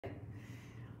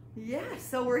Yeah,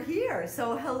 so we're here.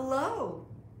 So hello,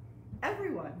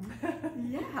 everyone.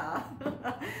 Yeah.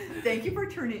 Thank you for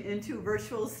tuning into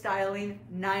Virtual Styling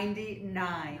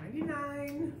 99.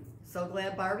 99. So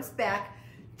glad Barb's back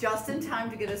just in time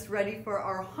to get us ready for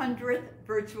our 100th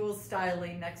virtual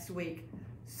styling next week.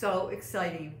 So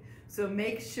exciting. So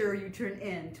make sure you tune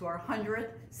in to our 100th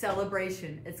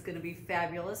celebration. It's going to be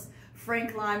fabulous.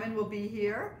 Frank Lyman will be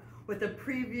here with a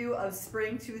preview of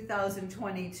spring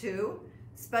 2022,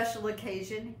 special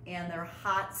occasion, and their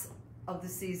hots of the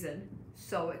season.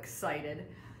 So excited.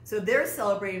 So they're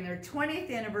celebrating their 20th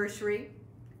anniversary.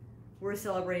 We're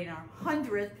celebrating our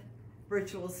 100th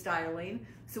virtual styling.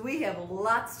 So we have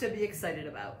lots to be excited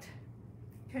about.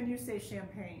 Can you say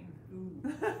champagne?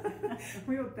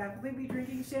 We will definitely be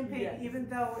drinking champagne, Yes. even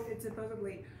though it's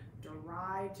supposedly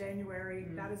dry January.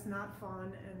 That is not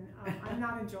fun, and I'm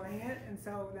not enjoying it, and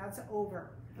so that's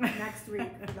over next week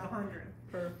for the 100th.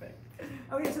 Perfect.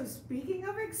 Okay, so speaking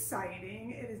of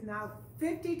exciting, it is now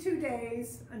 52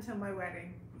 days until my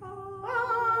wedding.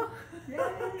 Oh,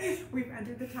 yay. We've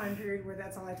entered the time period where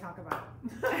that's all I talk about.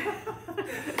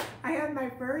 I had my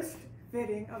first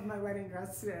fitting of my wedding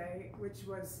dress today, which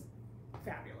was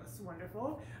fabulous,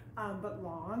 wonderful, but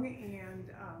long and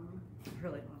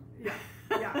Really long.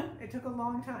 yeah, it took a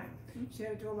long time. She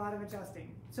had to do a lot of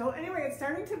adjusting. So anyway, it's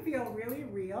starting to feel really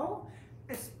real,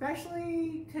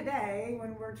 especially today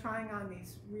when we're trying on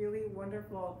these really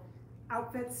wonderful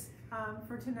outfits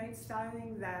for tonight's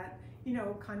styling that, you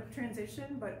know, kind of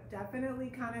transition, but definitely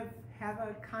kind of have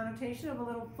a connotation of a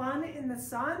little fun in the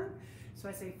sun. So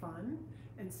I say fun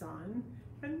and sun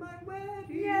and my wedding.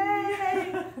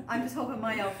 Yay! I'm just hoping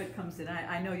my outfit comes in.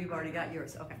 I know you've already got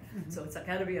yours. Okay. So it's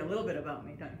got to be a little bit about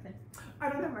me, don't you think? I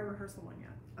don't have my rehearsal one yet.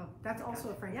 Oh, that's also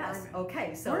a Frank yes. Lyman.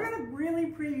 Okay, so we're going to really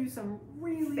preview some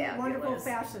really wonderful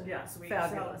fashion yes, this week.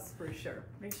 fabulous So for sure.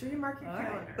 make sure you mark your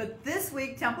calendar. Right. But this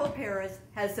week, Tempo Paris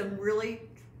has some really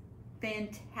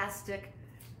fantastic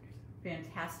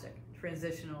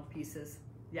transitional pieces.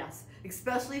 Yes,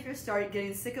 especially if you're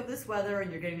getting sick of this weather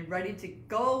and you're getting ready to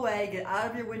go away, get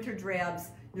out of your winter drabs,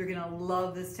 you're gonna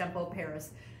love this Tempo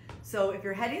Paris. So if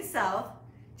you're heading south,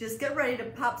 just get ready to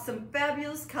pop some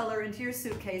fabulous color into your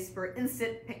suitcase for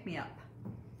instant pick-me-up.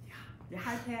 Yeah.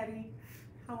 Hi, Patty.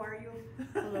 How are you?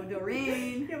 Hello,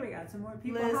 Doreen. Here we got some more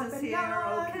people. Liz is here.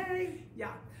 On. Okay.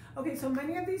 Yeah. Okay. So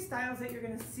many of these styles that you're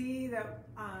going to see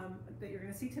that you're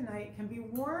going to see tonight can be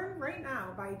worn right now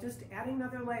by just adding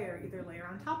another layer, either layer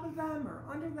on top of them or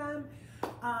under them,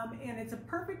 and it's a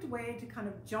perfect way to kind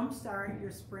of jumpstart your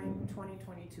spring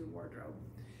 2022 wardrobe.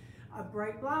 A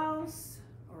bright blouse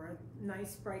or a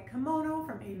nice bright kimono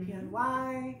from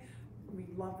APNY. We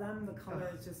love them. The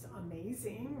color is just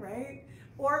amazing, right?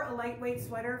 Or a lightweight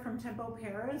sweater from Tempo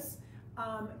Paris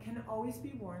can always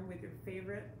be worn with your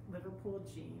favorite Liverpool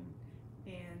jean,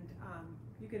 and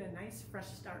you get a nice fresh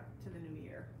start to the new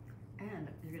year. And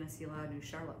you're gonna see a lot of new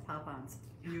Charlotte pop-ons.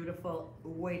 Beautiful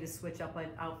way to switch up an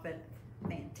outfit.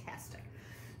 Fantastic.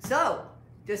 So,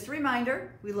 just a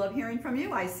reminder, we love hearing from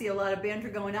you. I see a lot of banter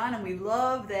going on, and we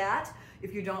love that.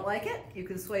 If you don't like it, you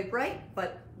can swipe right,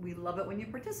 but we love it when you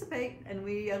participate, and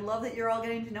we love that you're all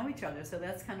getting to know each other, so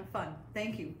that's kind of fun.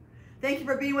 Thank you. Thank you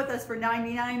for being with us for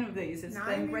 99 of these. It's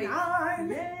 99. been great.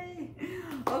 Yay.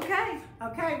 Okay.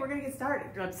 Okay, we're gonna get started.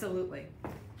 Absolutely.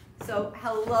 So,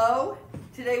 hello.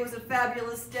 Today was a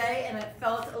fabulous day, and it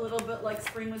felt a little bit like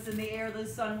spring was in the air, the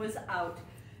sun was out.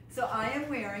 So I am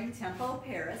wearing Tempo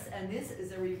Paris, and this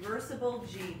is a reversible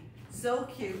jean. So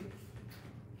cute.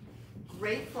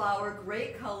 Great flower,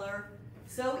 great color,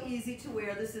 so easy to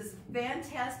wear. This is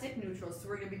fantastic neutrals. So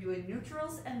we're gonna be doing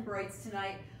neutrals and brights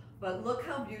tonight, but look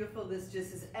how beautiful this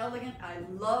just is. Elegant. I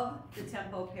love the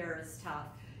Tempo Paris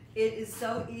top. It is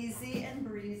so easy and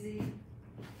breezy,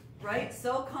 right?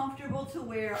 So comfortable to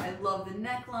wear. I love the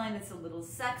neckline. It's a little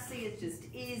sexy. It's just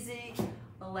easy.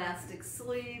 Elastic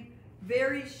sleeve.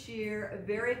 Very sheer,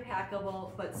 very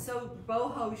packable, but so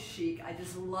boho chic. I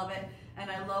just love it, and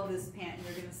I love this pant. And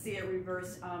you're going to see it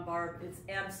reversed on Barb. It's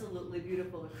absolutely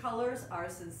beautiful. The colors are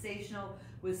sensational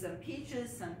with some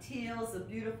peaches, some teals, the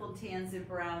beautiful tans and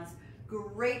browns.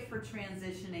 Great for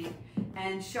transitioning.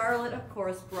 And Charlotte, of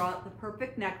course, brought the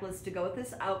perfect necklace to go with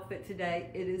this outfit today.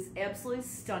 It is absolutely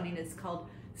stunning. It's called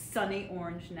Sunny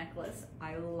Orange Necklace.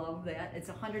 I love that. It's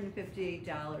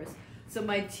 $158. So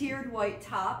my tiered white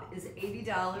top is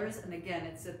 $80, and again,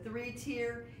 it's a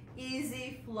 3-tier,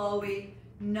 easy, flowy,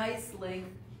 nice length,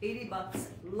 80 bucks,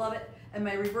 love it. And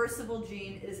my reversible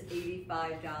jean is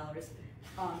 $85.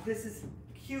 This is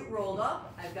cute rolled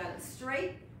up. I've got it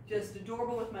straight, just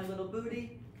adorable with my little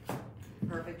booty.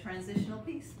 Perfect transitional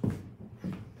piece.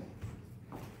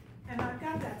 And I've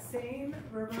got that same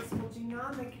reversible jean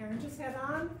on that Karen just had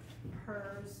on.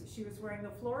 Hers, she was wearing the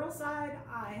floral side.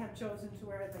 I have chosen to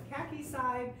wear the khaki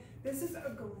side. This is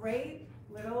a great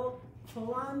little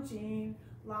pull-on jean,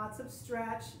 lots of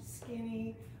stretch,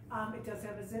 skinny. It does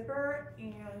have a zipper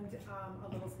and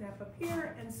a little snap up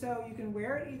here, and so you can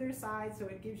wear it either side, so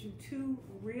it gives you two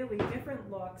really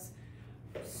different looks.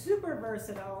 Super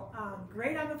versatile,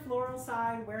 great on the floral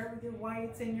side, wear it with your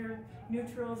whites and your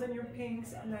neutrals and your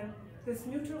pinks, and then this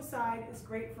neutral side is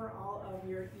great for all of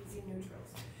your easy neutrals.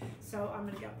 So I'm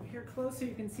going to get up here close so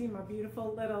you can see my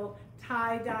beautiful little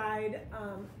tie-dyed,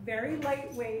 very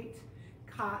lightweight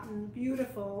cotton,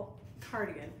 beautiful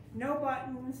cardigan. No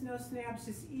buttons, no snaps,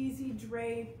 just easy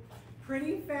drape,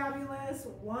 pretty fabulous,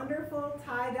 wonderful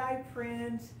tie-dye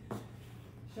print.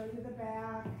 Show you the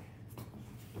back.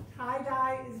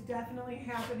 Tie-dye is definitely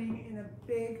happening in a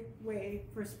big way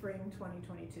for spring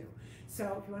 2022.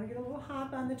 So if you want to get a little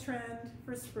hop on the trend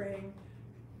for spring,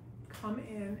 come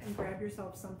in and grab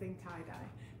yourself something tie-dye.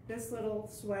 This little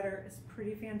sweater is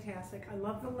pretty fantastic. I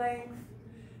love the length,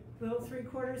 little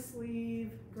 3/4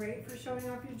 sleeve, great for showing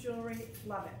off your jewelry,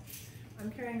 love it.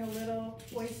 I'm carrying a little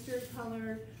oyster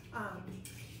colored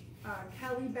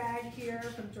Kelly bag here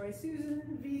from Joy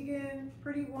Susan, vegan,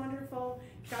 pretty wonderful.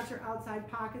 Got your outside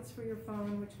pockets for your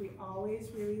phone, which we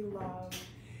always really love.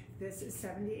 This is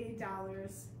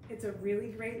 $78. It's a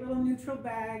really great little neutral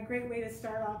bag, great way to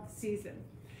start off the season.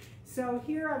 So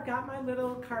here I've got my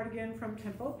little cardigan from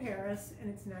Tempo Paris, and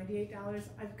it's $98.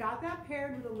 I've got that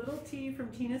paired with a little tee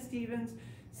from Tina Stevens,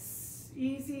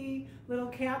 easy little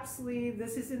cap sleeve.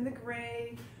 This is in the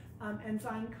gray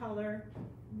enzyme color.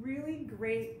 Really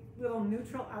great little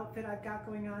neutral outfit I've got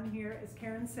going on here. As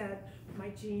Karen said, my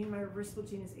jean, my reversible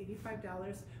jean is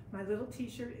 $85. My little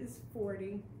t-shirt is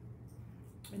 $40.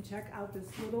 And check out this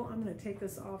little, I'm gonna take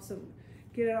this off so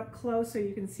get it up close so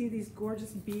you can see these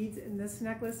gorgeous beads in this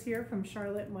necklace here from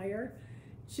Charlotte Meyer.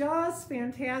 Just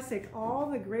fantastic. All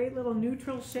the great little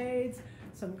neutral shades,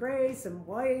 some gray, some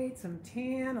white, some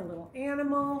tan, a little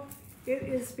animal. It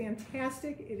is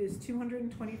fantastic. It is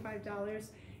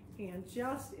 $225 and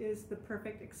just is the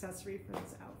perfect accessory for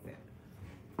this outfit.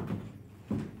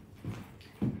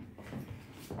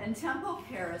 And Tempo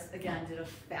Paris, again, did a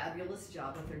fabulous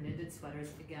job with their knitted sweaters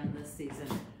again this season.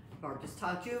 Barb just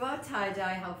talked to you about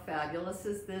tie-dye. How fabulous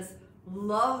is this?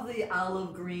 Love the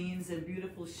olive greens and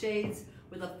beautiful shades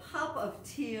with a pop of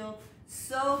teal.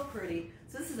 So pretty.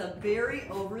 So this is a very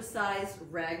oversized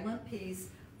raglan piece.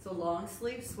 It's a long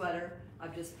sleeve sweater.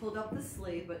 I've just pulled up the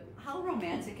sleeve, but how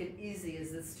romantic and easy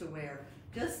is this to wear?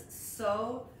 Just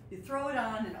so, you throw it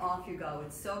on and off you go.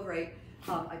 It's so great.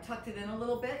 I tucked it in a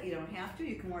little bit. You don't have to.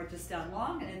 You can wear it just down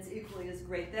long, and it's equally as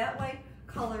great that way.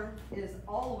 Color is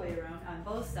all the way around on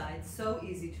both sides. So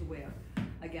easy to wear.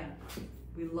 Again,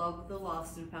 we love the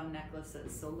lost and found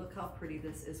necklaces. So look how pretty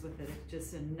this is with it. It's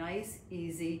just a nice,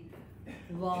 easy,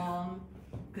 long,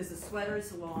 because the sweater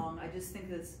is long. I just think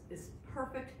this is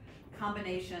perfect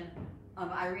combination.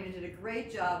 Irina did a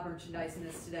great job merchandising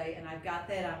this today, and I've got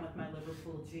that on with my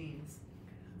Liverpool jeans.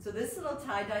 So this little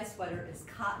tie-dye sweater is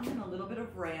cotton and a little bit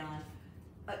of rayon.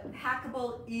 A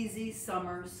packable, easy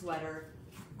summer sweater.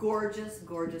 Gorgeous,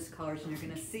 gorgeous colors, and you're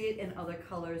gonna see it in other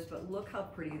colors, but look how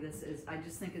pretty this is. I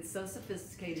just think it's so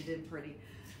sophisticated and pretty.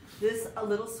 This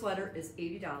little sweater is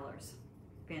 $80.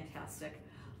 Fantastic.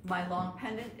 My long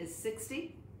pendant is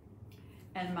 $60.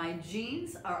 And my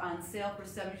jeans are on sale for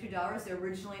 $72. They're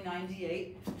originally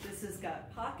 $98. This has got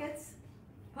pockets.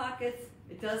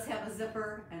 It does have a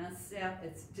zipper and a snap.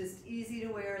 It's just easy to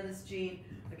wear this jean.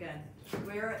 Again,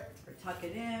 wear it or tuck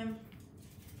it in,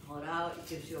 pull it out. It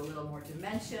gives you a little more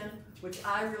dimension, which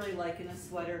I really like in a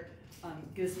sweater.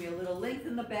 Gives me a little length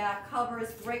in the back,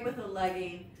 covers, great with a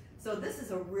legging. So this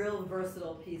is a real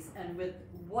versatile piece. And with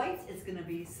white, it's gonna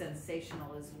be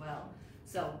sensational as well.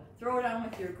 So throw it on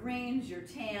with your greens, your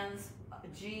tans, a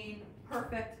jean,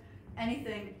 perfect,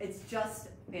 anything. It's just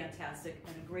fantastic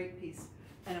and a great piece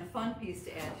and a fun piece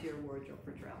to add to your wardrobe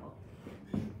for travel.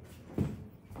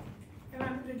 And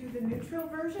I'm going to do the neutral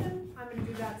version. I'm going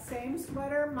to do that same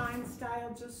sweater, mine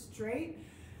style just straight.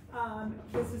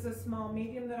 This is a small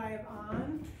medium that I have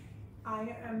on.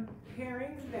 I am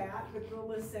pairing that with the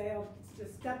lissé. I'll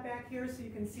just step back here so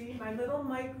you can see my little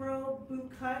micro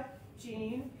boot cut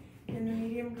jean in the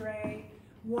medium gray.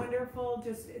 Wonderful,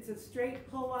 just it's a straight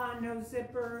pull on, no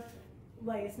zipper,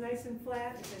 lace nice and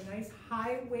flat. It's a nice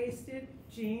high-waisted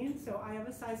jean, so I have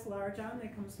a size large on. They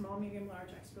come small, medium, large,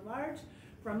 extra large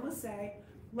from Lissé.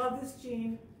 Love this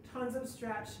jean, tons of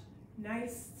stretch,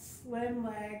 nice slim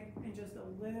leg, and just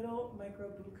a little micro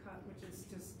boot cut, which is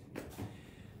just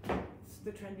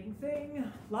the trending thing.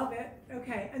 Love it.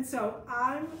 Okay, and so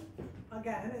I'm,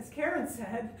 again, as Karen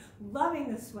said,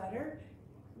 loving the sweater.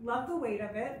 Love the weight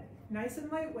of it. Nice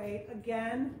and lightweight.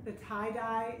 Again, the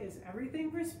tie-dye is everything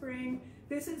for spring.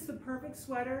 This is the perfect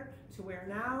sweater to wear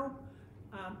now.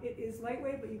 It is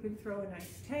lightweight, but you can throw a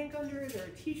nice tank under it or a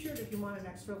t-shirt if you want an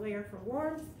extra layer for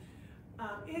warmth.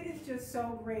 It is just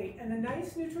so great. And the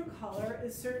nice neutral color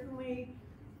is certainly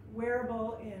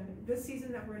wearable in this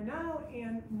season that we're in now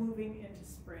and moving into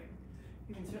spring.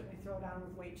 You can certainly throw it on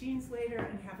with white jeans later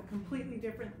and have a completely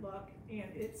different look. And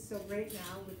it's so great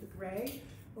now with the gray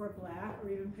or black, or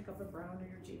even pick up a brown or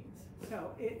your jeans.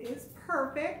 So it is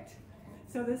perfect.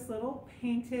 So this little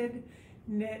painted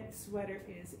knit sweater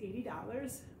is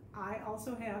 $80. I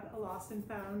also have a lost and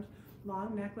found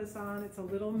long necklace on. It's a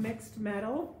little mixed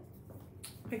metal.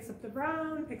 Picks up the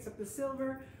brown, picks up the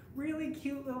silver. Really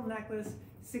cute little necklace,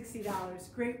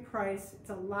 $60. Great price. It's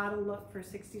a lot of look for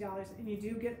 $60, and you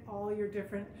do get all your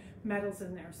different metals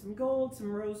in there. Some gold, some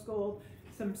rose gold,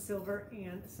 some silver,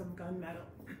 and some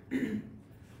gunmetal.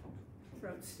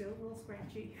 Throat's still a little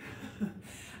scratchy.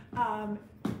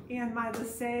 And my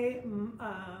Lace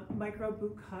micro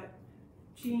boot cut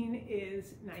jean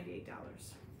is $98.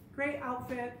 Great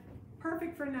outfit,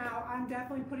 perfect for now. I'm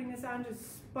definitely putting this on to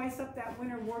spice up that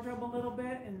winter wardrobe a little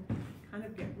bit and kind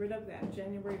of get rid of that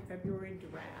January, February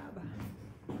drab.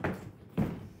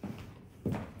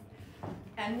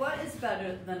 And what is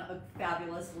better than a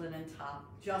fabulous linen top?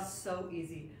 Just so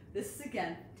easy. This is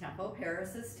again Tempo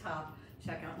Paris's top.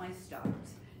 Check out my stars.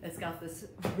 It's got this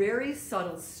very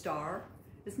subtle star.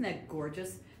 Isn't that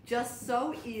gorgeous? Just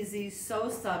so easy, so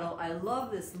subtle. I love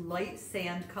this light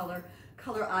sand color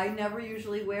I never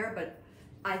usually wear, but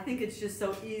I think it's just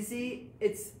so easy.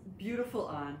 It's beautiful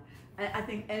on. I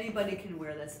think anybody can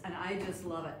wear this, and I just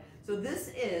love it. So this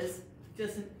is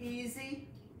just an easy,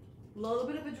 little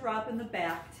bit of a drop in the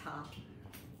back top.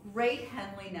 Great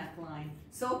Henley neckline,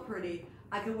 so pretty.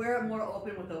 I could wear it more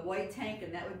open with a white tank,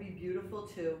 and that would be beautiful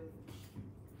too.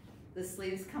 The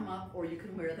sleeves come up, or you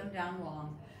can wear them down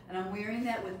long. And I'm wearing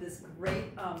that with this great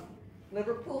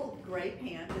Liverpool gray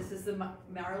pant. This is the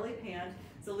Marley pant.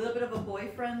 It's a little bit of a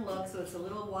boyfriend look, so it's a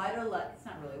little wider leg. It's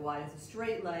not really wide, it's a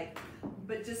straight leg,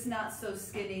 but just not so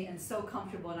skinny and so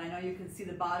comfortable. And I know you can see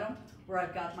the bottom where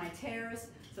I've got my tears,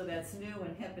 so that's new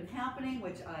and hip and happening,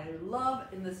 which I love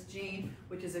in this jean,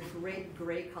 which is a great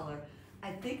gray color.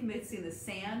 I think mixing the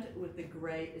sand with the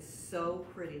gray is so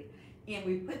pretty. And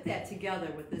we put that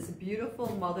together with this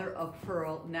beautiful mother of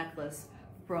pearl necklace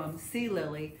from Sea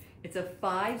Lily. It's a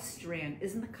 5-strand.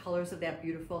 Isn't the colors of that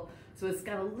beautiful? So it's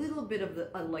got a little bit of the,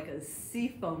 like a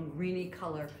seafoam greeny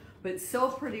color, but so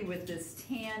pretty with this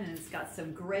tan, and it's got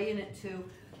some gray in it too.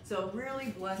 So it really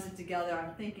blends it together.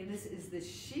 I'm thinking this is the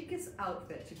chicest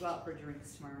outfit to go out for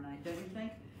drinks tomorrow night, don't you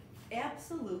think?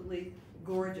 Absolutely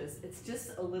gorgeous. It's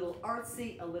just a little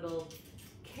artsy, a little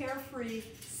carefree,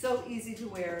 so easy to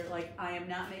wear. Like, I am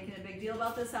not making a big deal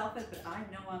about this outfit, but I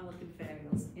know I'm looking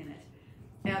fabulous in it.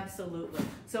 Absolutely.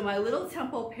 So my little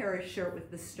Tempo Paris shirt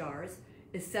with the stars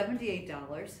is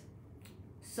 $78.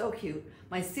 So cute.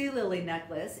 My Sea Lily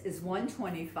necklace is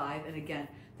 $125, and again,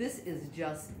 this is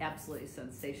just absolutely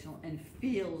sensational and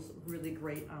feels really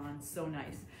great on. So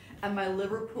nice. And my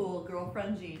Liverpool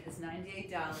girlfriend jean is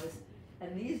 $98.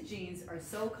 And these jeans are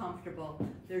so comfortable.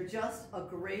 They're just a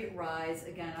great rise.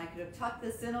 Again, I could have tucked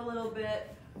this in a little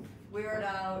bit, wear it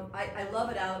out. I love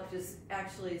it out, just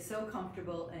actually so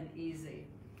comfortable and easy.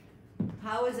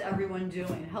 How is everyone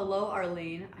doing? Hello,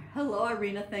 Arlene. Hello,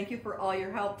 Irina. Thank you for all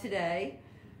your help today.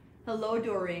 Hello,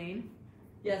 Doreen.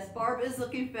 Yes, Barb is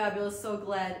looking fabulous. So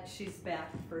glad she's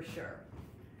back for sure.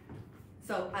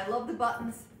 So I love the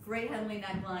buttons. Great Henley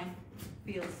neckline.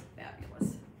 Feels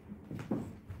fabulous.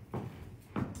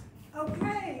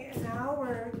 Okay, and now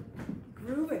we're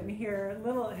grooving here. A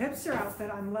little hipster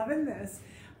outfit. I'm loving this.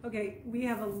 Okay, we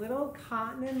have a little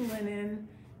cotton and linen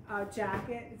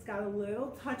jacket. It's got a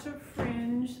little touch of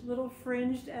fringe, little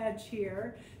fringed edge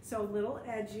here. So a little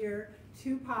edgier.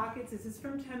 2 pockets. This is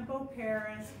from Tempo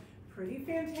Paris. Pretty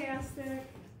fantastic.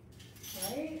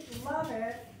 Right? Love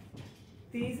it.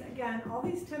 These, again, all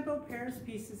these Tempo Paris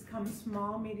pieces come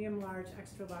small, medium, large,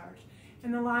 extra large.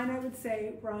 And the line, I would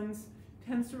say,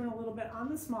 tends to run a little bit on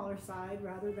the smaller side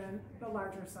rather than the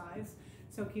larger size.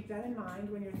 So keep that in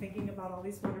mind when you're thinking about all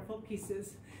these wonderful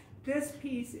pieces. This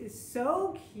piece is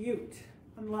so cute.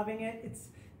 I'm loving it. It's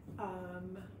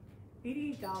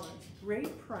 $88.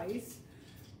 Great price.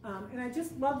 And I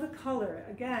just love the color.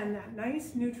 Again, that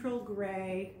nice neutral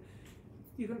gray.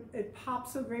 It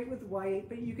pops so great with white,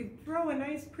 but you could throw a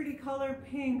nice pretty color,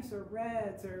 pinks or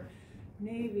reds or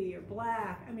navy or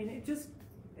black. I mean, it just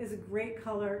is a great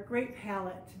color, great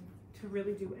palette to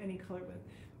really do any color with.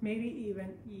 Maybe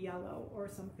even yellow or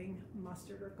something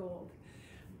mustard or gold.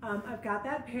 I've got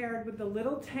that paired with the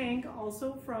little tank,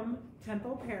 also from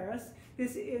Tempo Paris.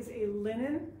 This is a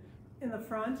linen in the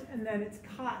front, and then it's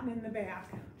cotton in the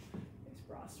back. Nice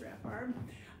bra strap arm.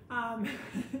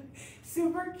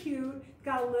 Super cute,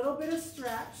 got a little bit of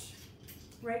stretch,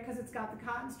 right, because it's got the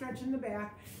cotton stretch in the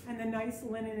back and the nice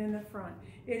linen in the front.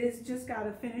 It has just got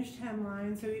a finished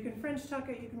hemline, so you can French tuck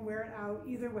it, you can wear it out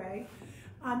either way.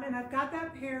 And I've got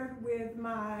that paired with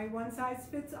my one size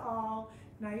fits all,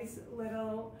 nice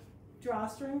little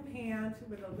drawstring pant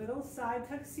with a little side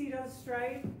tuxedo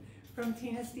stripe from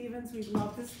Tina Stevens. We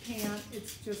love this pant,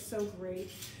 it's just so great.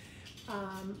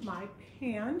 My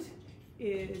pant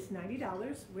is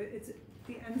 $90. It's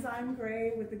the enzyme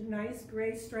gray with a nice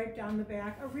gray stripe down the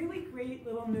back, a really great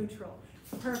little neutral,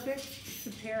 perfect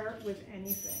to pair with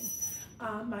anything.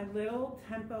 My little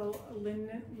Tempo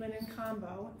linen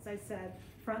combo, as I said,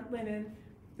 front linen,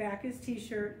 back is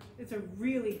t-shirt. It's a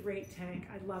really great tank,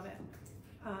 I love it.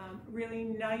 Really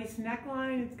nice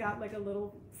neckline, it's got like a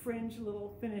little fringe,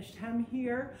 little finished hem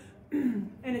here,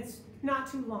 and it's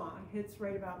not too long, it's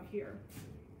right about here.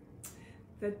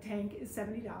 The tank is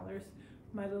 $70.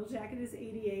 My little jacket is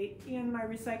 $88, and my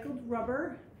recycled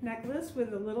rubber necklace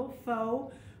with a little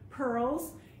faux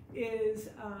pearls is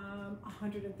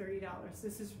 $130.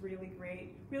 This is really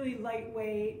great, really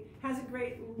lightweight, has a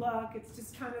great look. It's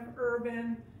just kind of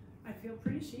urban. I feel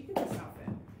pretty chic in this outfit.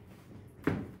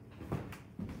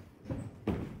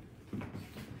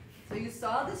 So you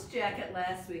saw this jacket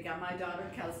last week on my daughter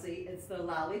Kelsey. It's the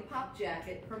Lollipop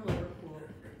jacket from Liverpool.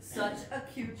 Such a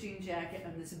cute jean jacket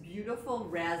and this beautiful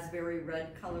raspberry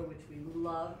red color, which we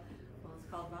love. Well, it's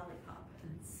called Lollipop,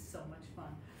 and it's so much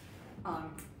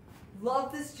fun.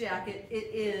 Love this jacket.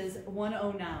 It is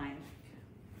 $109.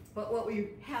 But what we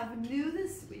have new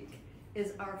this week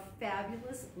is our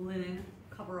fabulous linen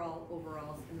coverall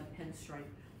overalls in the pinstripe.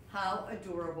 How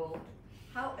adorable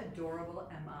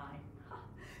am I?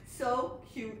 So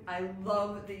cute. I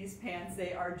love these pants.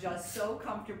 They are just so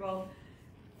comfortable.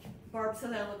 Barb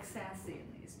says I look sassy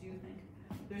in these. Do you think?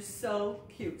 They're so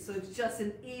cute. So it's just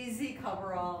an easy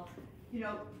coverall, you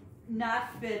know,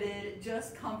 not fitted,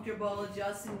 just comfortable,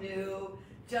 just new,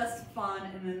 just fun.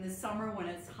 And in the summer when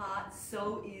it's hot,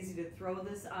 so easy to throw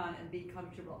this on and be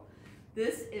comfortable.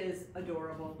 This is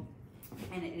adorable,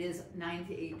 and it is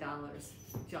 $98.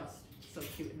 Just so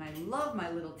cute. And I love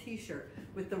my little t-shirt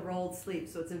with the rolled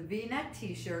sleeves. So it's a V-neck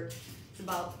t-shirt. It's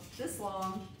about this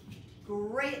long.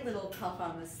 Great little cuff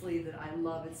on the sleeve that I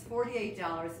love. It's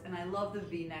 $48, and I love the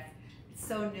V-neck. It's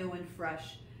so new and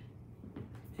fresh.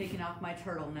 Taking off my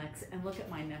turtlenecks, and look at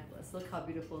my necklace. Look how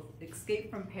beautiful. Escape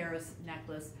from Paris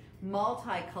necklace.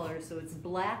 Multicolored, so it's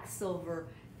black, silver,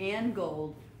 and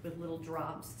gold with little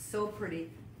drops. So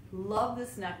pretty. Love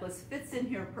this necklace. Fits in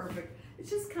here perfect. It's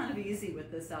just kind of easy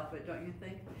with this outfit, don't you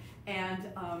think? And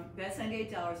that's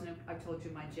 $98, and I've told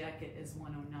you my jacket is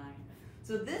 $109.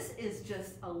 So this is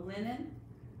just a linen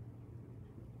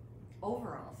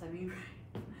overalls. I mean,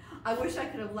 I wish I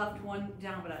could have left one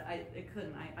down, but I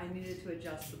couldn't. I needed to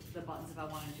adjust the buttons if I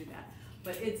wanted to do that.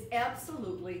 But it's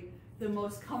absolutely the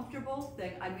most comfortable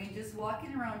thing. I mean, just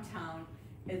walking around town,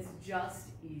 it's just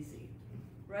easy,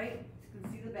 right? You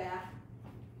can see the back.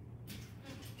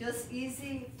 Just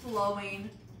easy, flowing,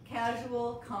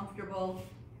 casual, comfortable.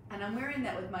 And I'm wearing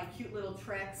that with my cute little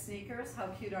track sneakers. How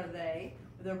cute are they?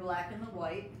 They're black and the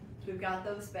white. So we've got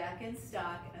those back in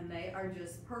stock, and they are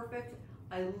just perfect.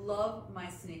 I love my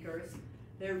sneakers.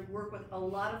 They work with a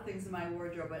lot of things in my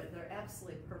wardrobe, but they're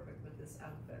absolutely perfect with this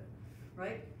outfit,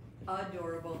 right?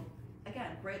 Adorable.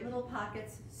 Again, great little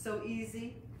pockets, so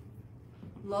easy.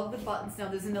 Love the buttons. Now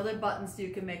there's another button so you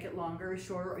can make it longer or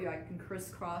shorter, or I can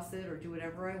crisscross it or do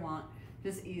whatever I want.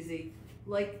 Just easy.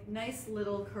 Like nice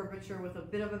little curvature with a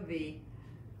bit of a V.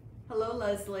 Hello,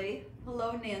 Leslie.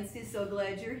 Hello, Nancy. So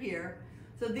glad you're here.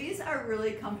 So these are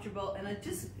really comfortable, and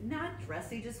just not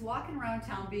dressy, just walking around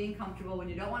town being comfortable. When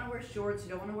you don't want to wear shorts,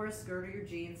 you don't want to wear a skirt or your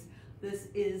jeans, this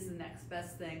is the next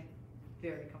best thing.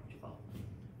 Very comfortable.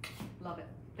 Love it.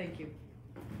 Thank you.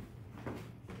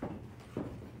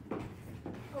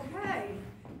 Okay,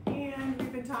 and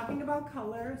we've been talking about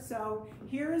color, so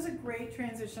here is a great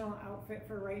transitional outfit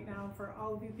for right now for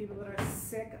all of you people that are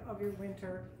sick of your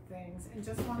winter things and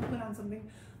just want to put on something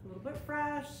a little bit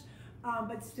fresh,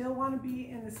 but still want to be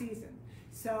in the season.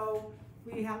 So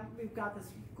we've got this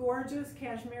gorgeous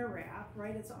cashmere wrap,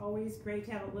 right? It's always great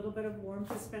to have a little bit of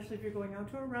warmth, especially if you're going out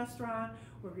to a restaurant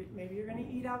or maybe you're going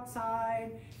to eat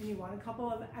outside and you want a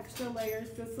couple of extra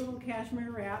layers. This little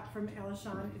cashmere wrap from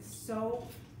Alishon is so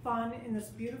fun in this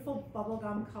beautiful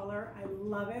bubblegum color. I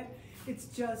love it. It's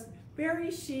just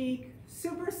very chic,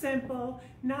 super simple,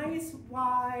 nice,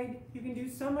 wide. You can do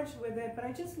so much with it, but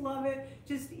I just love it.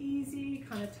 Just easy,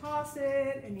 kind of toss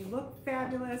it, and you look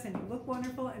fabulous, and you look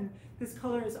wonderful, and this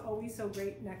color is always so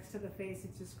great next to the face.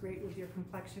 It's just great with your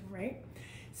complexion, right?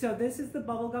 So this is the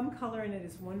bubblegum color, and it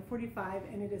is $145,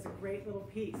 and it is a great little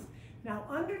piece. Now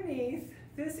underneath,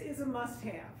 this is a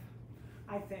must-have,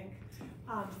 I think,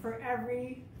 for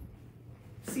every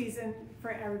season, for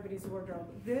everybody's wardrobe.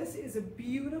 This is a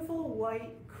beautiful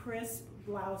white crisp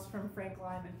blouse from Frank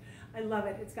Lyman. I love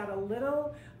it. It's got a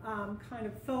little kind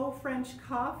of faux French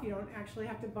cuff. You don't actually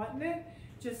have to button it,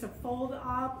 just a fold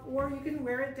up, or you can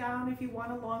wear it down if you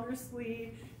want a longer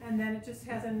sleeve, and then it just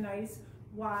has a nice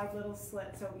wide little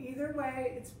slit. So either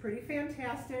way, it's pretty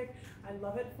fantastic. I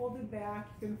love it folded back.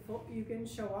 You can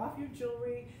show off your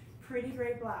jewelry. Pretty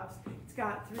great blouse. It's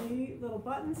got 3 little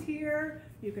buttons here.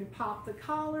 You can pop the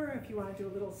collar if you want to do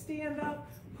a little stand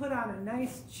up. Put on a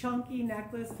nice chunky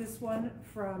necklace. This one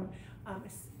from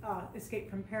Escape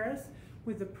from Paris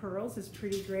with the pearls is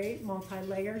pretty great.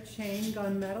 Multi-layer chain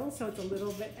gunmetal, so it's a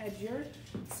little bit edgier.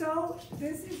 So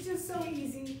this is just so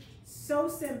easy, so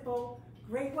simple.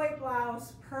 Great white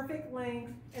blouse, perfect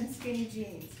length, and skinny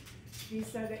jeans.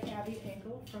 These are the Abbey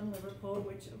ankle from Liverpool,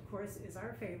 which of course is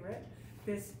our favorite.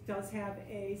 This does have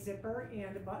a zipper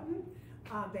and a button.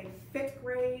 They fit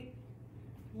great.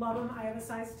 Love them. I have a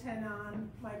size 10 on.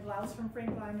 My blouse from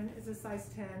Frank Lyman is a size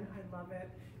 10. I love it.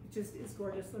 It just is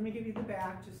gorgeous. Let me give you the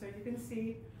back just so you can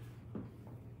see.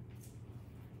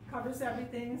 Covers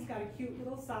everything. It's got a cute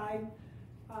little side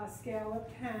scallop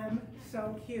hem.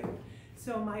 So cute.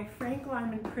 So my Frank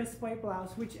Lyman crisp white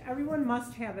blouse, which everyone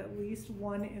must have at least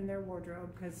one in their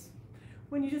wardrobe, because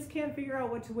when you just can't figure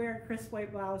out what to wear, crisp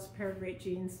white blouse, pair of great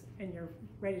jeans, and you're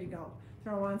ready to go.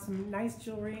 Throw on some nice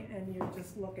jewelry and you're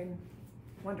just looking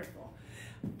wonderful.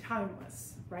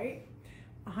 Timeless, right?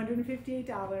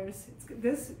 $158.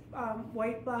 This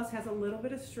white blouse has a little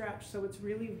bit of stretch, so it's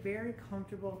really very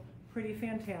comfortable, pretty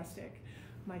fantastic.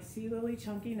 My sea lily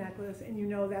chunky necklace, and you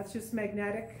know that's just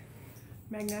magnetic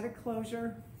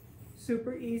closure,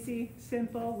 super easy,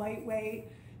 simple,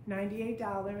 lightweight,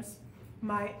 $98.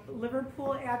 My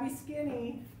Liverpool Abbey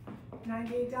Skinny,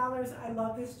 $98. I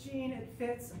love this jean. It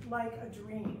fits like a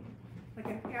dream, like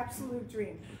an absolute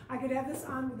dream. I could have this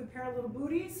on with a pair of little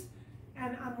booties,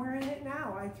 and I'm wearing it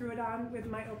now. I threw it on with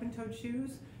my open-toed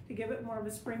shoes to give it more of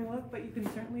a spring look, but you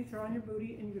can certainly throw on your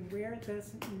booty and you can wear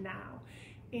this now.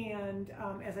 And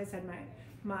as I said,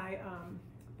 my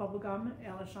bubblegum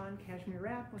Alashon cashmere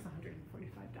wrap was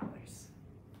 $145.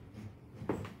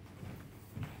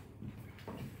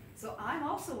 So I'm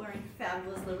also wearing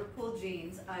fabulous Liverpool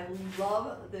jeans. I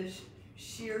love the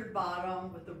sheared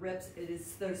bottom with the rips.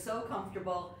 They're so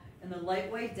comfortable, and the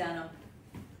lightweight denim.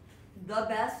 The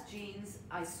best jeans,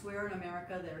 I swear, in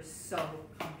America. They're so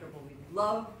comfortable. We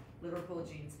love Liverpool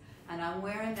jeans. And I'm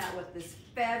wearing that with this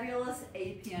fabulous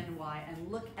APNY,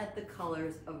 and look at the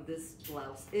colors of this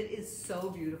blouse. It is so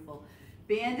beautiful.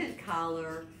 Banded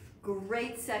collar,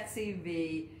 great sexy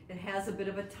V. It has a bit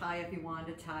of a tie if you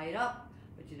wanted to tie it up,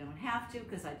 but you don't have to,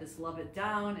 because I just love it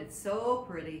down. It's so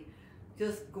pretty,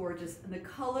 just gorgeous. And the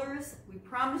colors, we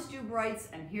promised you brights,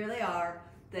 and here they are.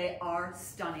 They are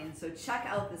stunning. So check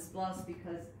out this blouse,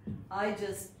 because I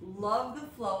just love the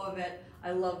flow of it.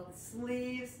 I love the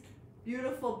sleeves,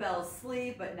 beautiful bell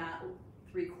sleeve, but not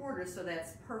 3/4, so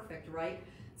that's perfect, right?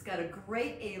 It's got a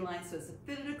great A-line, so it's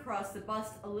fitted across the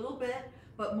bust a little bit,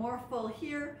 but more full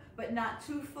here, but not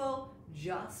too full,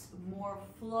 just more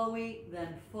flowy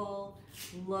than full.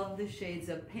 Love the shades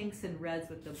of pinks and reds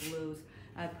with the blues.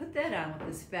 I put that on with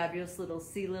this fabulous little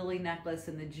sea lily necklace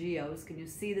in the geos. Can you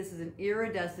see this is an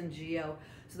iridescent geo?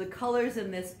 So the colors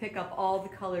in this pick up all the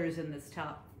colors in this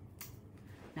top.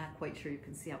 Not quite sure you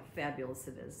can see how fabulous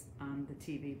it is on the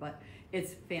TV, but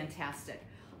it's fantastic.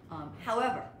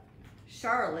 However,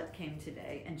 Charlotte came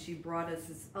today and she brought us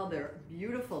this other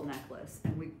beautiful necklace,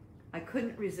 and I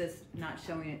couldn't resist not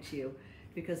showing it to you,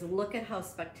 because look at how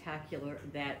spectacular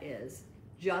that is.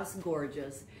 Just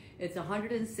gorgeous. It's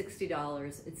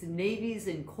 $160. It's navies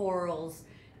and corals,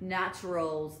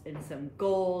 naturals, and some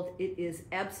gold. It is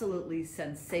absolutely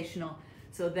sensational.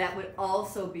 So that would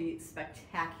also be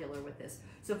spectacular with this.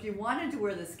 So if you wanted to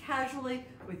wear this casually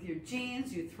with your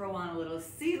jeans, you throw on a little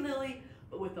sea lily,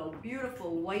 but with a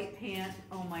beautiful white pant.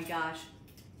 Oh my gosh,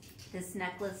 this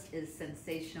necklace is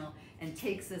sensational and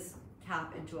takes this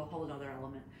top into a whole other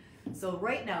element. So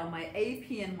right now, my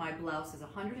APNY blouse is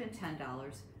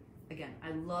 $110. Again,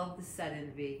 I love the set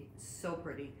in V, so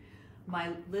pretty. My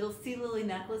little sea lily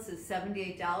necklace is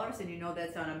 $78, and you know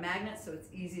that's on a magnet, so it's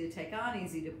easy to take on,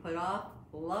 easy to put off.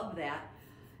 Love that.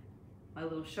 My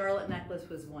little Charlotte necklace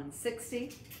was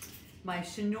 $160. My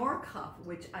chinois cuff,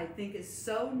 which I think is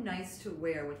so nice to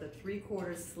wear with a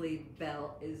 3/4 sleeve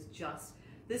belt, is just,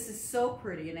 this is so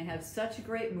pretty, and I have such a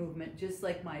great movement, just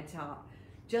like my top.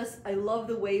 I love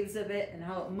the waves of it and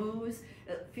how it moves.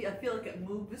 I feel like it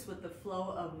moves with the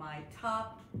flow of my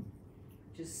top.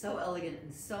 Just so elegant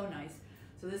and so nice.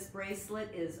 So this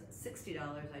bracelet is $60,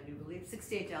 I do believe,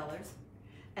 $68.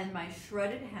 And my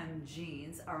shredded hem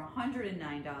jeans are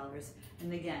 $109.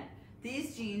 And again,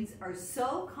 these jeans are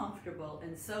so comfortable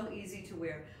and so easy to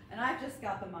wear. And I've just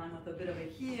got them on with a bit of a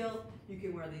heel. You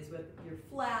can wear these with your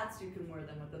flats, you can wear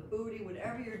them with a booty,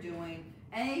 whatever you're doing,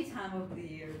 any time of the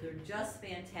year. They're just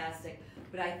fantastic.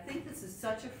 But I think this is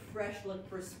such a fresh look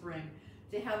for spring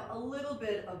to have a little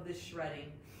bit of the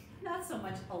shredding. Not so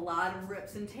much a lot of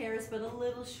rips and tears, but a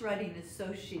little shredding is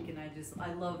so chic, and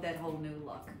I love that whole new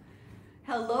look.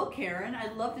 Hello, Karen.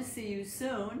 I'd love to see you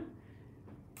soon.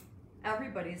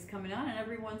 Everybody's coming on and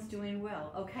everyone's doing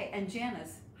well. Okay, and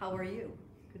Janice, how are you?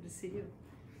 Good to see you.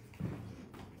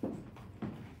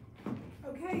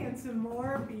 Okay, and some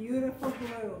more beautiful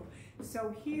blue.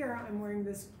 So here I'm wearing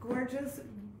this gorgeous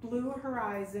Blue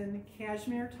Horizon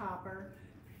cashmere topper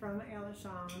from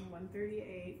Alishon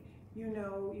 138. You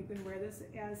know, you can wear this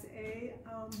as a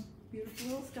beautiful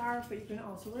little scarf, but you can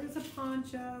also wear it as a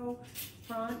poncho,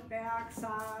 front, back,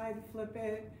 side, flip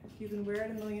it. You can wear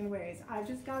it a million ways. I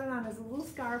just got it on as a little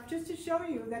scarf just to show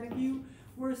you that if you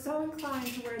were so inclined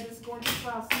to wear this gorgeous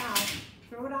blouse now,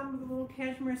 throw it on with a little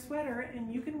cashmere sweater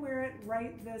and you can wear it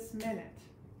right this minute,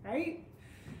 right?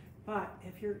 But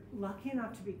if you're lucky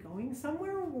enough to be going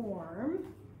somewhere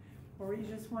warm, or you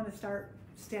just want to start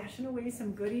stashing away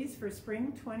some goodies for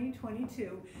spring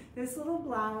 2022. This little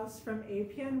blouse from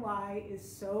APNY is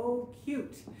so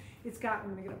cute. It's got, I'm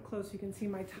gonna get up close so you can see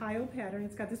my tile pattern.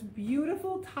 It's got this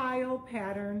beautiful tile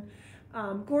pattern,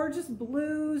 gorgeous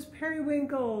blues,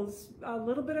 periwinkles, a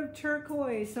little bit of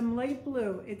turquoise, some light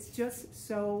blue. It's just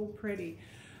so pretty.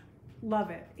 Love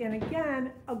it. And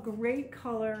again, a great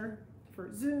color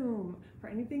for Zoom, for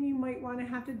anything you might want to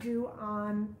have to do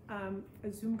on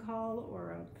a Zoom call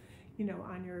or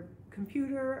on your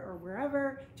computer or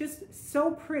wherever. Just so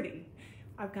pretty.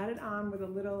 I've got it on with a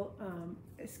little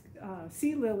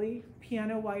sea lily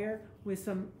piano wire with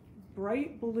some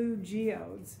bright blue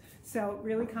geodes. So it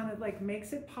really kind of like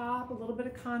makes it pop, a little bit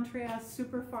of contrast,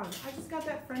 super fun. I just got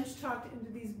that French tucked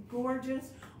into these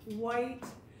gorgeous white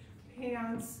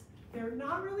pants. They're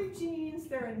not really jeans,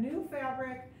 they're a new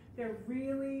fabric. They're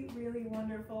really, really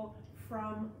wonderful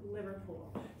from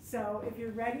Liverpool. So if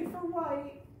you're ready for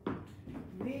white,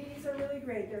 these are really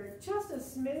great. They're just a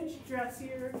smidge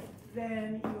dressier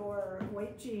than your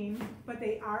white jean, but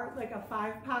they are like a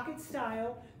 5-pocket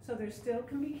style, so they still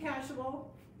can be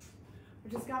casual. I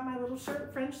just got my little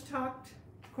shirt French tucked.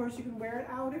 Of course, you can wear it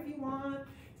out if you want.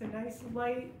 It's a nice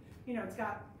light, it's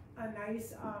got a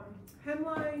nice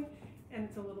hemline, and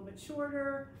it's a little bit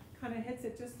shorter, kind of hits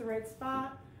at just the right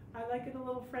spot. I like it a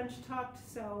little French tucked,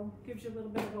 so gives you a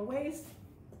little bit of a waist.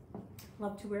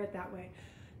 Love to wear it that way.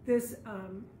 This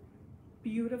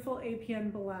beautiful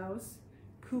APN blouse,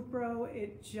 Cupro,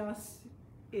 it just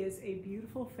is a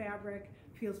beautiful fabric,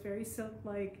 feels very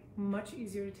silk-like, much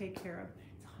easier to take care of.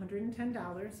 It's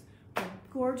 $110.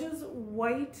 Gorgeous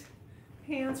white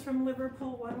pants from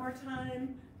Liverpool one more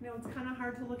time. It's kind of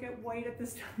hard to look at white at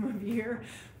this time of year,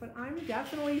 but I'm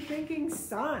definitely thinking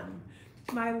sun.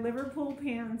 My Liverpool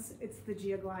pants, it's the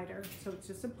Gia Glider, so it's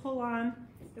just a pull-on.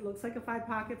 It looks like a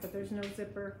 5-pocket, but there's no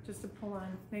zipper, just a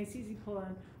pull-on, nice easy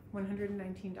pull-on,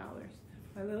 $119.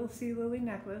 My little sea lily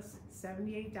necklace,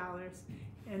 $78,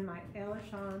 and my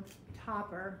Alishon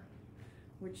topper,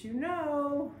 which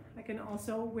I can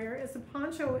also wear as a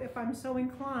poncho if I'm so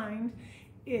inclined,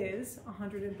 is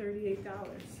 $138.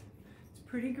 It's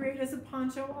pretty great as a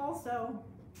poncho also.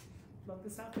 Love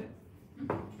this outfit.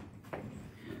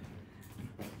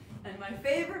 And my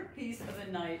favorite piece of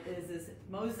the night is this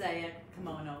mosaic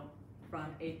kimono from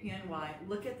APNY.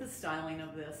 Look at the styling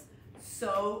of this.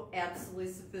 So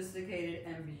absolutely sophisticated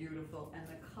and beautiful. And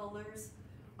the colors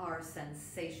are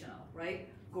sensational, right?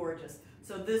 Gorgeous.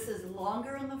 So this is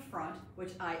longer in the front,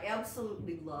 which I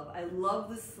absolutely love. I love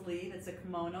the sleeve. It's a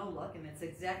kimono look, and it's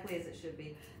exactly as it should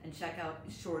be. And check out,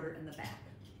 shorter in the back.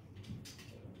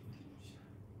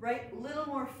 Right? A little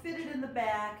more fitted in the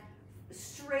back,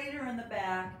 straighter in the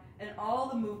back, and all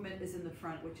the movement is in the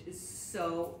front, which is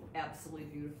so absolutely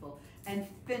beautiful and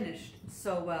finished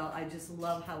so well. I just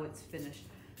love how it's finished.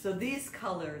 So these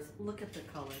colors, look at the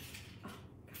colors. Oh,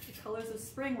 God, the colors of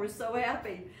spring, we're so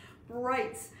happy.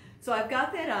 brights. So I've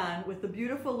got that on with the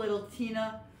beautiful little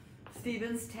Tina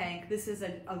Stevens tank. This is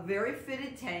a very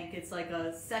fitted tank. It's like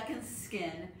a second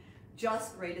skin,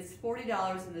 just great. It's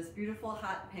 $40 in this beautiful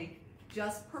hot pink,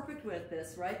 just perfect with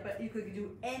this, right? But you could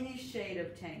do any shade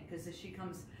of tank because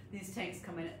these tanks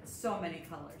come in so many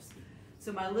colors.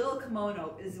 So my little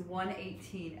kimono is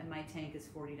 $118 and my tank is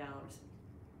 $40.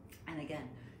 And again,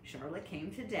 Charlotte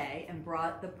came today and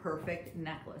brought the perfect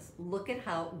necklace. Look at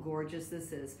how gorgeous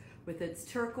this is. With its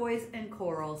turquoise and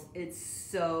corals, it's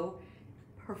so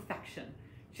perfection.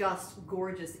 Just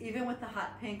gorgeous. Even with the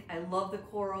hot pink, I love the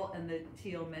coral and the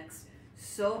teal mix.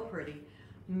 So pretty.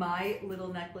 My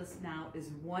little necklace now is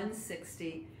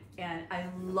 $160, and I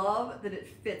love that it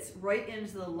fits right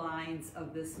into the lines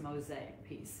of this mosaic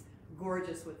piece.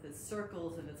 Gorgeous with its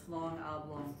circles and its long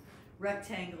oblong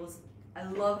rectangles. I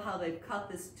love how they've cut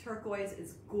this turquoise.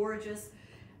 It's gorgeous.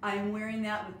 I'm wearing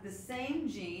that with the same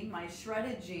jean, my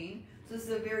shredded jean. So this is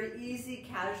a very easy,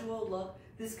 casual look.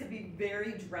 This could be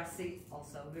very dressy,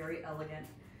 also very elegant.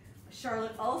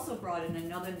 Charlotte also brought in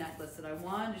another necklace that I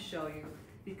wanted to show you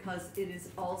because it is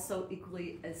also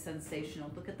equally as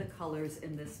sensational. Look at the colors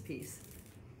in this piece.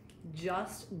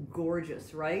 Just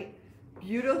gorgeous, right?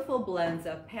 Beautiful blends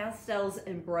of pastels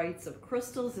and brights, of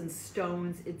crystals and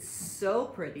stones. It's so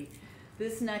pretty.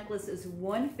 This necklace is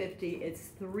 $150. It's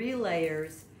 3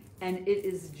 layers, and it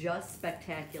is just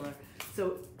spectacular.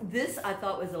 So this I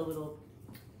thought was a little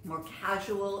more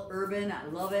casual, urban. I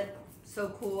love it. So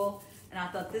cool. And I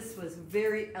thought this was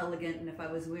very elegant, and if I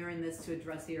was wearing this to a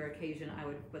dressier occasion, I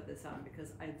would put this on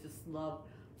because I just love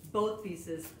both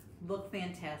pieces. Look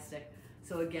fantastic.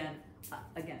 So again,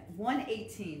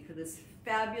 $118 for this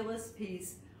fabulous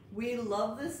piece. We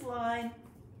love this line.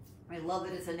 I love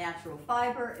that it's a natural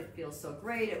fiber. It feels so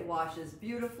great. It washes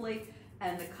beautifully,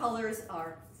 and the colors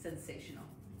are sensational.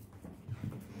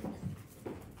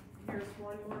 Here's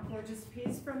one more gorgeous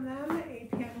piece from them,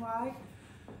 APNY.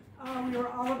 We were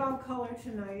all about color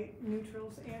tonight,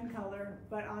 neutrals and color,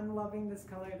 but I'm loving this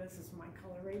color. This is my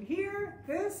color right here.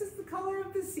 This is the color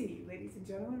of the sea, ladies and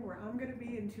gentlemen, where I'm gonna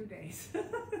be in 2 days.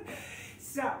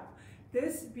 So,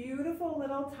 this beautiful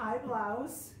little tie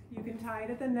blouse, you can tie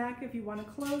it at the neck if you wanna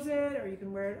close it, or you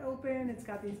can wear it open. It's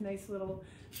got these nice little,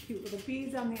 cute little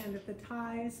beads on the end of the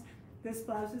ties. This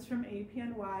blouse is from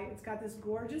APNY. It's got this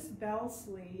gorgeous bell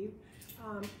sleeve.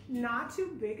 Not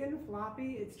too big and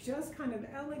floppy. It's just kind of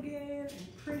elegant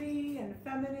and pretty and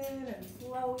feminine and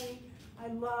flowy. I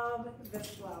love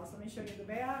this blouse. Let me show you the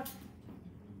back.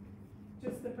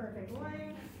 Just the perfect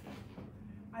length.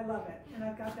 I love it. And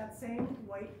I've got that same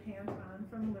white pant on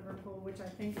from Liverpool, which I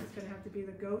think is going to have to be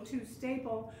the go-to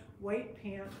staple white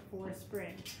pant for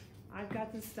spring. I've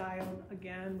got this styled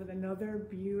again with another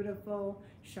beautiful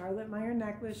Charlotte Meyer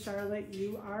necklace. Charlotte,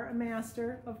 you are a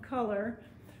master of color.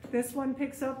 This one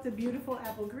picks up the beautiful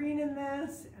apple green in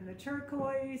this and the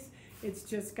turquoise. It's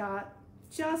just got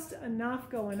just enough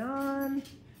going on.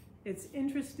 It's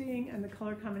interesting, and the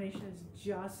color combination is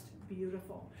just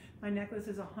beautiful. My necklace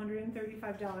is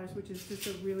 $135, which is just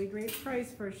a really great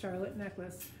price for a Charlotte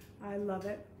necklace. I love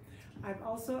it. I'm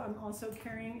also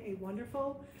carrying a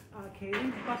wonderful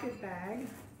Kaylee bucket bag.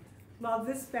 Love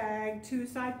this bag, 2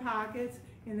 side pockets.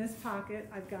 In this pocket,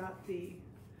 I've got the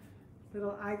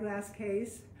little eyeglass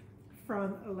case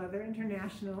from Leather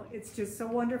International. It's just so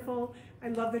wonderful. I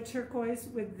love the turquoise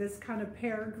with this kind of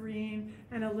pear green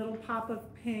and a little pop of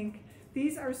pink.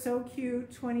 These are so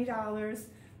cute, $20.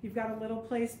 You've got a little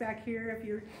place back here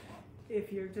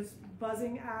if you're just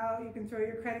buzzing out. You can throw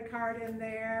your credit card in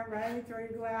there, right? Throw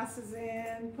your glasses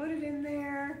in, put it in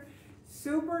there.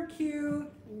 Super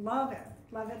cute, love it,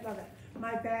 love it, love it.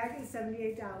 My bag is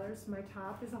 $78, my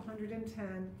top is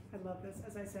 $110. I love this,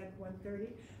 as I said,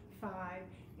 $135.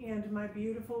 And my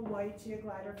beautiful white Gia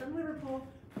glider from Liverpool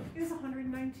is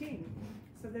 $119.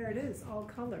 So there it is, all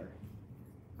color.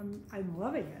 I'm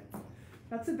loving it.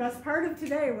 That's the best part of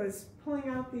today, was pulling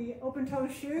out the open-toe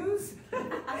shoes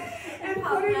and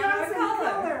putting on some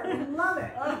color. I love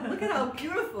it. Oh, look at how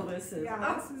beautiful this is.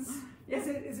 Yeah, this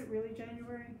is it really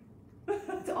January?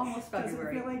 It's almost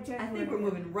February. Doesn't feel like January. I think we're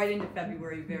moving right into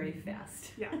February very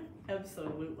fast. Yeah.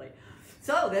 Absolutely.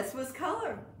 So this was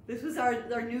color. This was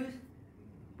our new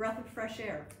breath of fresh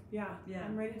air. Yeah. Yeah.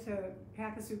 I'm ready to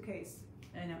pack a suitcase.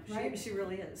 I know. Right? She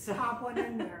really is. Pop one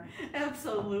in there.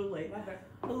 Absolutely. Love it.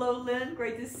 Hello, Lynn.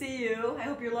 Great to see you. I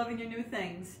hope you're loving your new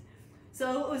things.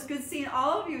 So it was good seeing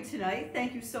all of you tonight.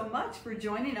 Thank you so much for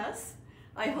joining us.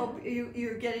 I hope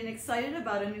you're getting excited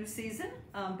about a new season,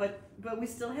 but we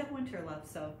still have winter left,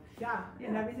 so. Yeah,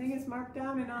 and everything is marked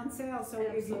down and on sale, so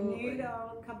Absolutely. if you need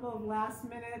a couple of last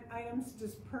minute items,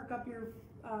 just perk up your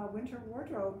winter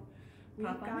wardrobe. We've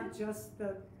pop on got in. just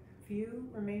the few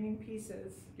remaining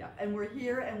pieces. Yeah, and we're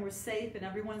here and we're safe and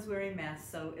everyone's wearing masks,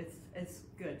 so it's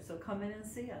good. So come in and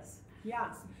see us.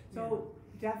 Yes. So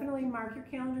definitely mark your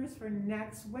calendars for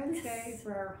next Wednesday Yes.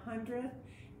 for our 100th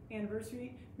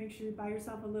anniversary. Make sure you buy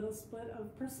yourself a little split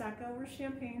of Prosecco or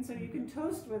champagne so you can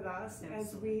toast with us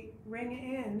as we ring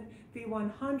in the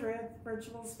 100th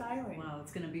virtual styling. Wow,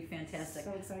 it's going to be fantastic.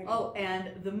 So exciting. Oh,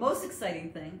 and the most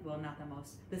exciting thing, well, not the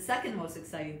most, the second most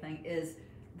exciting thing is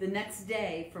the next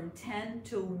day from 10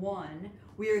 to 1,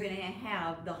 we are going to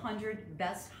have the 100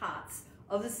 best hots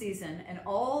of the season and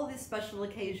all this special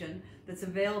occasion that's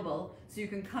available, so you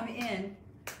can come in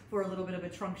for a little bit of a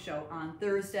trunk show on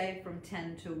Thursday from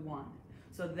 10 to 1.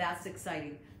 So that's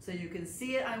exciting. So you can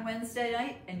see it on Wednesday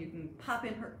night and you can pop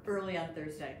in early on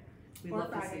Thursday. We'd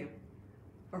love to see you.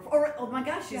 Or oh my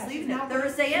gosh, she's leaving it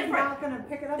Thursday and Friday. She's not going to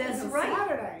pick it up That's until right.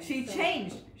 Saturday. She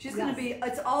changed. She's going to be,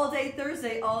 it's all day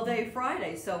Thursday, all day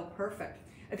Friday. So perfect.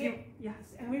 Yes,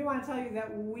 and we want to tell you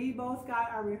that we both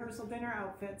got our rehearsal dinner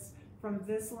outfits from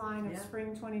this line of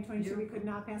spring 2022. We could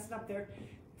not pass it up there.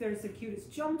 There's the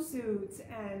cutest jumpsuits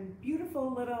and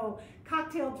beautiful little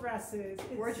cocktail dresses. It's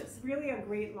gorgeous. Really a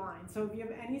great line. So if you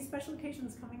have any special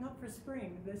occasions coming up for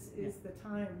spring, this is the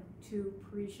time to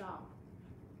pre-shop.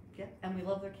 Yeah, and we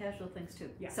love their casual things too.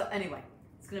 Yeah. So anyway,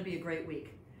 it's going to be a great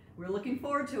week. We're looking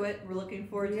forward to it. We're looking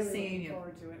forward to seeing you.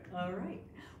 Forward to it. All right.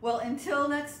 Well, until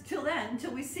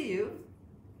we see you.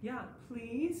 Yeah,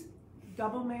 please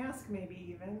double mask,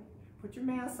 maybe even. Put your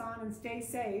mask on and stay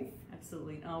safe.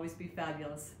 Absolutely. And always be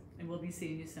fabulous. And we'll be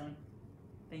seeing you soon.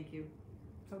 Thank you.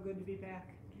 So good to be back.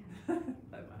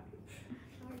 Bye-bye.